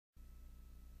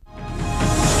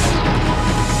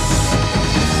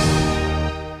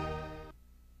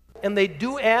and they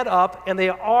do add up, and they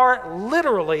are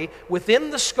literally within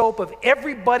the scope of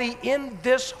everybody in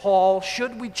this hall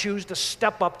should we choose to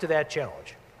step up to that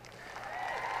challenge.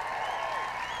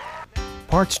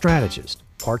 Part strategist,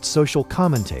 part social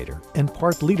commentator, and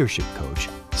part leadership coach,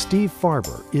 Steve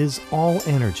Farber is all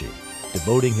energy,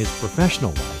 devoting his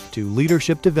professional life to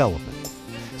leadership development.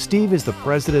 Steve is the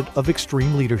president of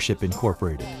Extreme Leadership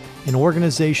Incorporated, an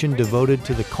organization devoted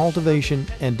to the cultivation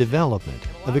and development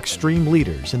of extreme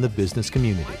leaders in the business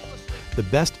community. The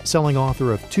best-selling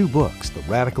author of 2 books, The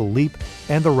Radical Leap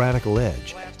and The Radical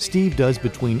Edge, Steve does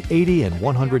between 80 and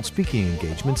 100 speaking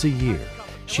engagements a year,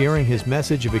 sharing his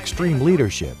message of extreme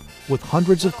leadership with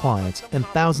hundreds of clients and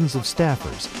thousands of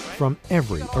staffers from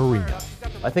every arena.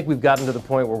 I think we've gotten to the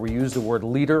point where we use the word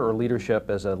leader or leadership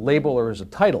as a label or as a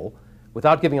title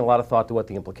without giving a lot of thought to what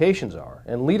the implications are.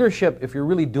 And leadership, if you're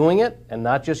really doing it and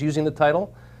not just using the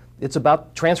title, it's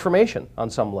about transformation on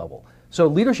some level. So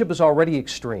leadership is already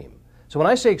extreme. So when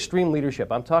I say extreme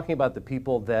leadership, I'm talking about the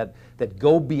people that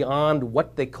go beyond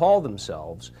what they call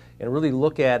themselves and really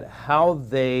look at how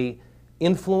they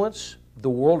influence the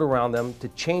world around them to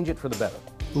change it for the better.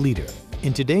 Leader.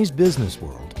 In today's business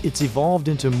world, it's evolved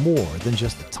into more than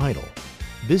just a title.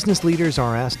 Business leaders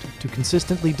are asked to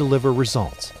consistently deliver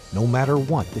results, no matter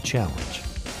what the challenge.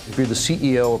 If you're the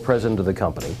CEO or president of the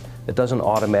company, it doesn't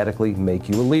automatically make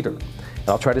you a leader. And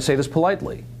I'll try to say this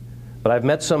politely, but I've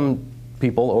met some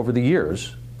people over the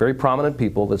years, very prominent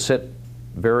people that sit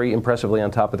very impressively on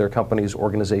top of their company's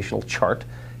organizational chart,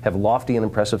 have lofty and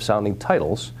impressive sounding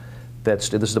titles that,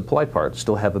 this is the polite part,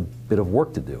 still have a bit of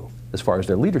work to do as far as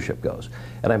their leadership goes.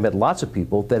 And I've met lots of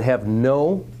people that have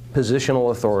no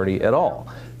positional authority at all.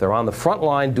 They're on the front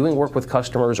line doing work with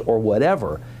customers or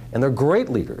whatever, and they're great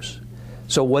leaders.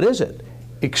 So what is it?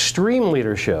 Extreme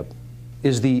leadership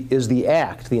is the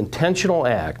act, the intentional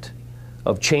act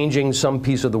of changing some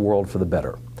piece of the world for the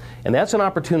better. And that's an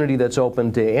opportunity that's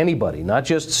open to anybody, not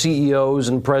just CEOs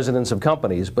and presidents of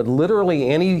companies, but literally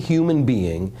any human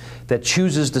being that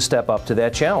chooses to step up to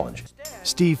that challenge.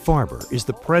 Steve Farber is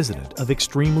the president of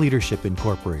Extreme Leadership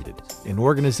Incorporated, an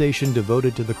organization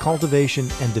devoted to the cultivation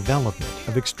and development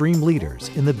of extreme leaders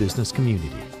in the business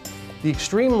community. The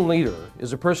extreme leader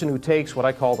is a person who takes what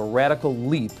I call the radical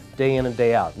leap day in and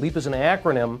day out. LEAP is an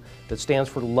acronym that stands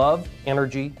for love,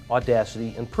 energy,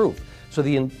 audacity, and proof. So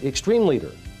the extreme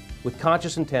leader, with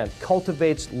conscious intent,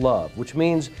 cultivates love, which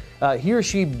means he or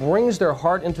she brings their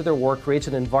heart into their work, creates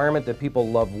an environment that people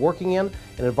love working in,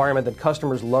 an environment that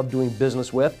customers love doing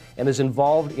business with, and is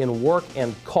involved in work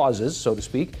and causes, so to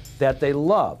speak, that they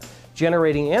love.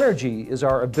 Generating energy is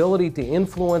our ability to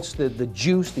influence the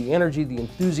juice, the energy, the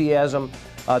enthusiasm,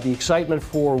 the excitement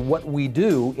for what we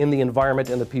do in the environment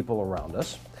and the people around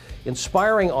us.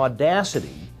 Inspiring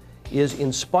audacity is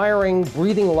inspiring,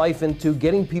 breathing life into,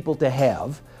 getting people to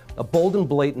have a bold and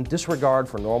blatant disregard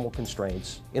for normal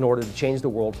constraints in order to change the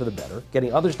world for the better,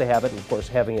 getting others to have it, and of course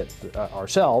having it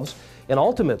ourselves, and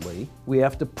ultimately we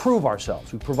have to prove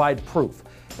ourselves. We provide proof,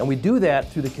 and we do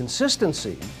that through the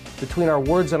consistency between our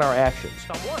words and our actions.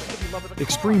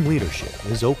 Extreme leadership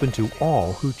is open to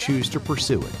all who choose to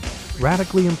pursue it,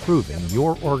 radically improving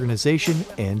your organization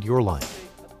and your life.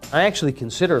 I actually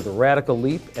consider the Radical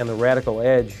Leap and the Radical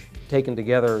Edge taken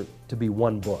together to be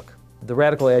one book. The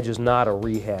Radical Edge is not a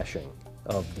rehashing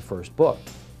of the first book.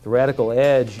 The Radical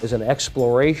Edge is an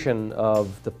exploration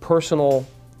of the personal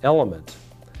element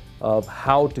of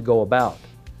how to go about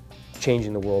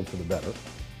changing the world for the better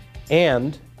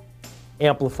and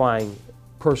amplifying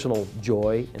personal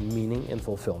joy and meaning and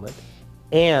fulfillment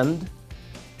and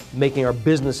making our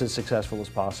business as successful as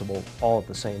possible all at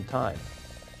the same time.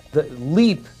 The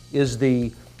leap is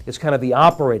it's kind of the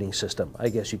operating system, I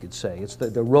guess you could say. It's the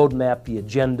roadmap, the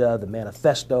agenda, the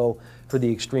manifesto for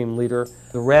the extreme leader.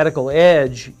 The Radical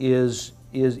Edge is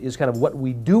kind of what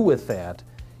we do with that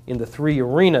in the 3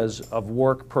 arenas of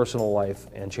work, personal life,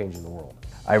 and changing the world.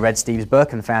 I read Steve's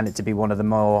book and found it to be one of the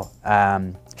more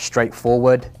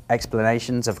straightforward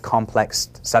explanations of complex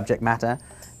subject matter,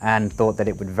 and thought that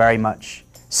it would very much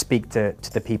speak to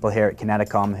the people here at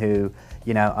Kineticom who,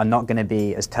 you know, are not going to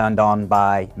be as turned on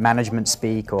by management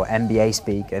speak or MBA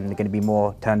speak, and they're going to be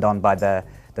more turned on by the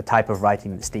type of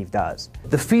writing that Steve does.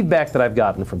 The feedback that I've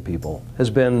gotten from people has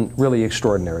been really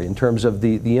extraordinary in terms of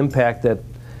the impact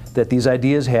that these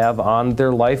ideas have on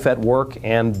their life at work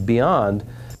and beyond.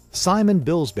 Simon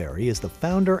Billsbury is the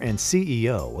founder and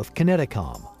CEO of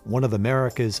Kineticom, one of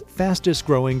America's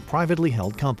fastest-growing privately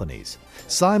held companies.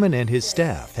 Simon and his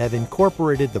staff have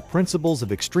incorporated the principles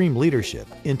of extreme leadership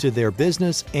into their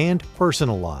business and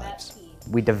personal lives.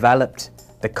 We developed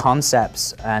the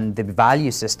concepts and the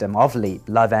value system of LEAP,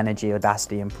 love, energy,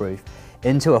 audacity, and proof,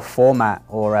 into a format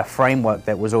or a framework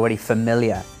that was already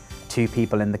familiar to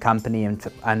people in the company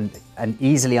and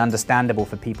easily understandable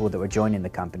for people that were joining the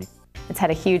company. It's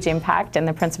had a huge impact, and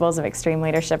the principles of extreme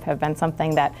leadership have been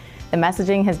something that the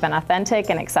messaging has been authentic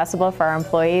and accessible for our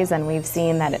employees, and we've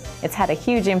seen that it's had a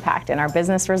huge impact in our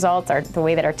business results, the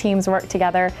way that our teams work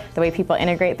together, the way people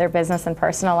integrate their business and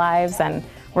personal lives, and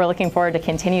we're looking forward to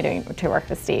continuing to work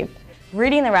with Steve.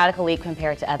 Reading The Radical Leap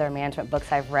compared to other management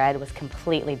books I've read was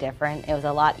completely different. It was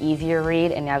a lot easier to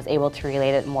read, and I was able to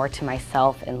relate it more to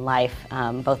myself in life,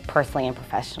 both personally and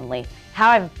professionally. How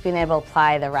I've been able to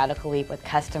apply The Radical Leap with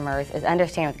customers is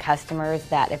understand with customers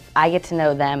that if I get to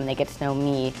know them and they get to know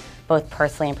me, both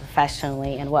personally and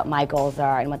professionally, and what my goals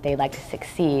are and what they'd like to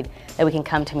succeed, that we can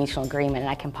come to mutual agreement and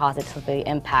I can positively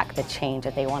impact the change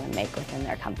that they want to make within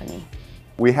their company.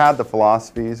 We had the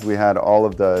philosophies, we had all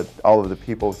of the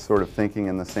people sort of thinking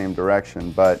in the same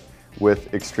direction, but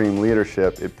with extreme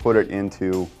leadership, it put it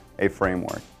into a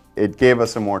framework. It gave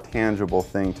us a more tangible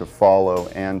thing to follow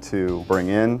and to bring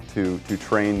in, to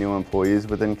train new employees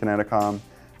within Kineticom.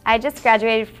 I just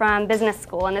graduated from business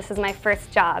school, and this is my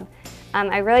first job.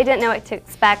 I really didn't know what to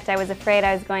expect. I was afraid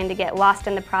I was going to get lost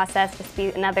in the process, just be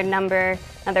another number,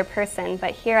 another person.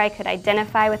 But here I could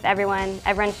identify with everyone.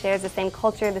 Everyone shares the same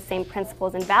culture, the same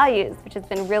principles and values, which has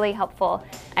been really helpful.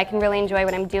 I can really enjoy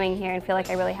what I'm doing here and feel like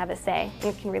I really have a say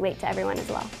and can relate to everyone as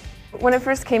well. When I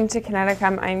first came to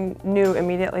Kineticom, I knew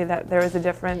immediately that there was a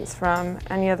difference from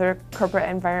any other corporate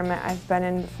environment I've been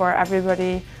in before.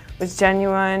 Everybody was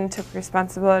genuine, took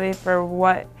responsibility for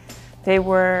what they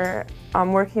were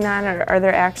working on or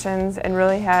their actions, and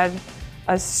really had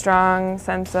a strong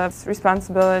sense of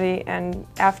responsibility. And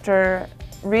after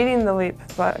reading the LEAP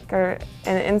book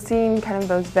and seeing kind of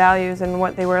those values and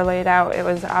what they were laid out, it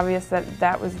was obvious that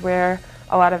that was where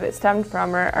a lot of it stemmed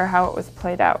from or how it was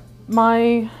played out.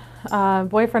 My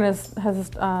boyfriend is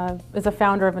a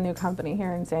founder of a new company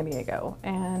here in San Diego,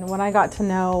 and when I got to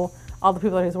know all the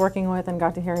people that he's working with and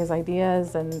got to hear his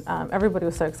ideas, and everybody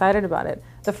was so excited about it,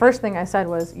 the first thing I said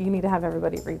was, you need to have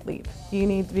everybody read LEAP. You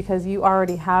need, because you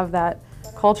already have that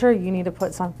culture, you need to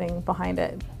put something behind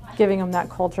it. Giving them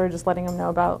that culture, just letting them know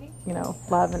about, you know,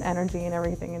 love and energy and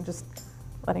everything, and just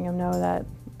letting them know that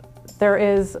there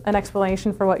is an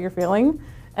explanation for what you're feeling,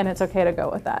 and it's okay to go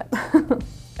with that.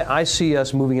 I see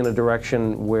us moving in a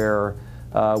direction where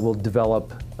we'll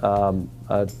develop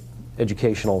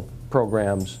educational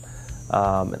programs,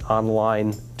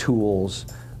 online tools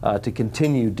to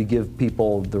continue to give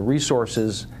people the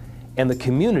resources and the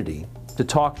community to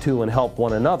talk to and help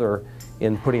one another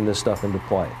in putting this stuff into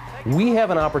play. We have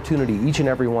an opportunity, each and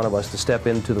every one of us, to step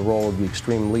into the role of the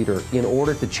extreme leader in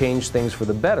order to change things for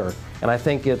the better. And I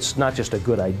think it's not just a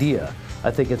good idea. I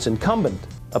think it's incumbent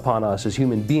upon us as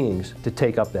human beings to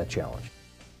take up that challenge.